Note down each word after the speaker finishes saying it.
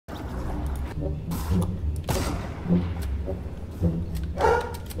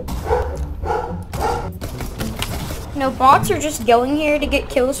No, bots are just going here to get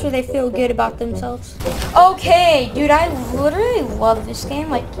kills so they feel good about themselves. Okay, dude, I literally love this game.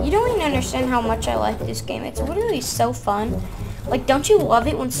 Like, you don't even understand how much I like this game. It's literally so fun. Like, don't you love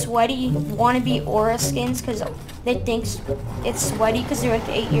it when sweaty wannabe aura skins, because they think it's sweaty because they're like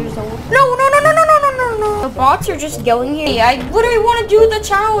 8 years old? No, no, no, no, no, no, no, no, no. The bots are just going here. Hey, I literally want to do the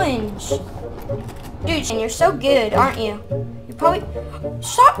challenge. Dude, and you're so good, aren't you? You probably...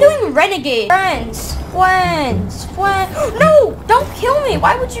 Stop doing renegade. Friends. No, don't kill me.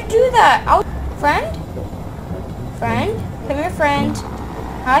 Why would you do that? Friend? Come here, friend.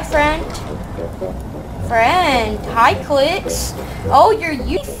 Hi, friend. Hi, clicks. Oh,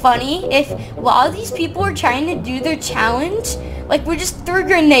 you're funny. If while these people are trying to do their challenge, like we just threw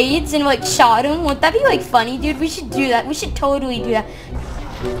grenades and like shot them, wouldn't that be like funny, dude? We should do that. We should totally do that.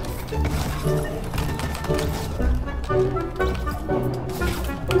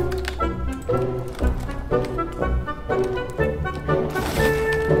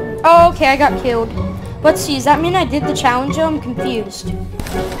 Oh, okay, I got killed. Let's see, does that mean I did the challenge? I'm confused.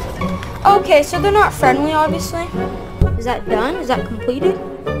 Okay, so they're not friendly, obviously. Is that done? Is that completed?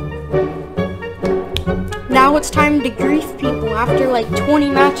 Now it's time to grief people after like 20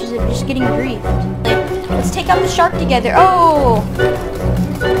 matches of just getting griefed. Let's take out the shark together. Oh!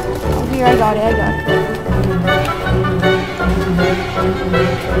 Here, I got it.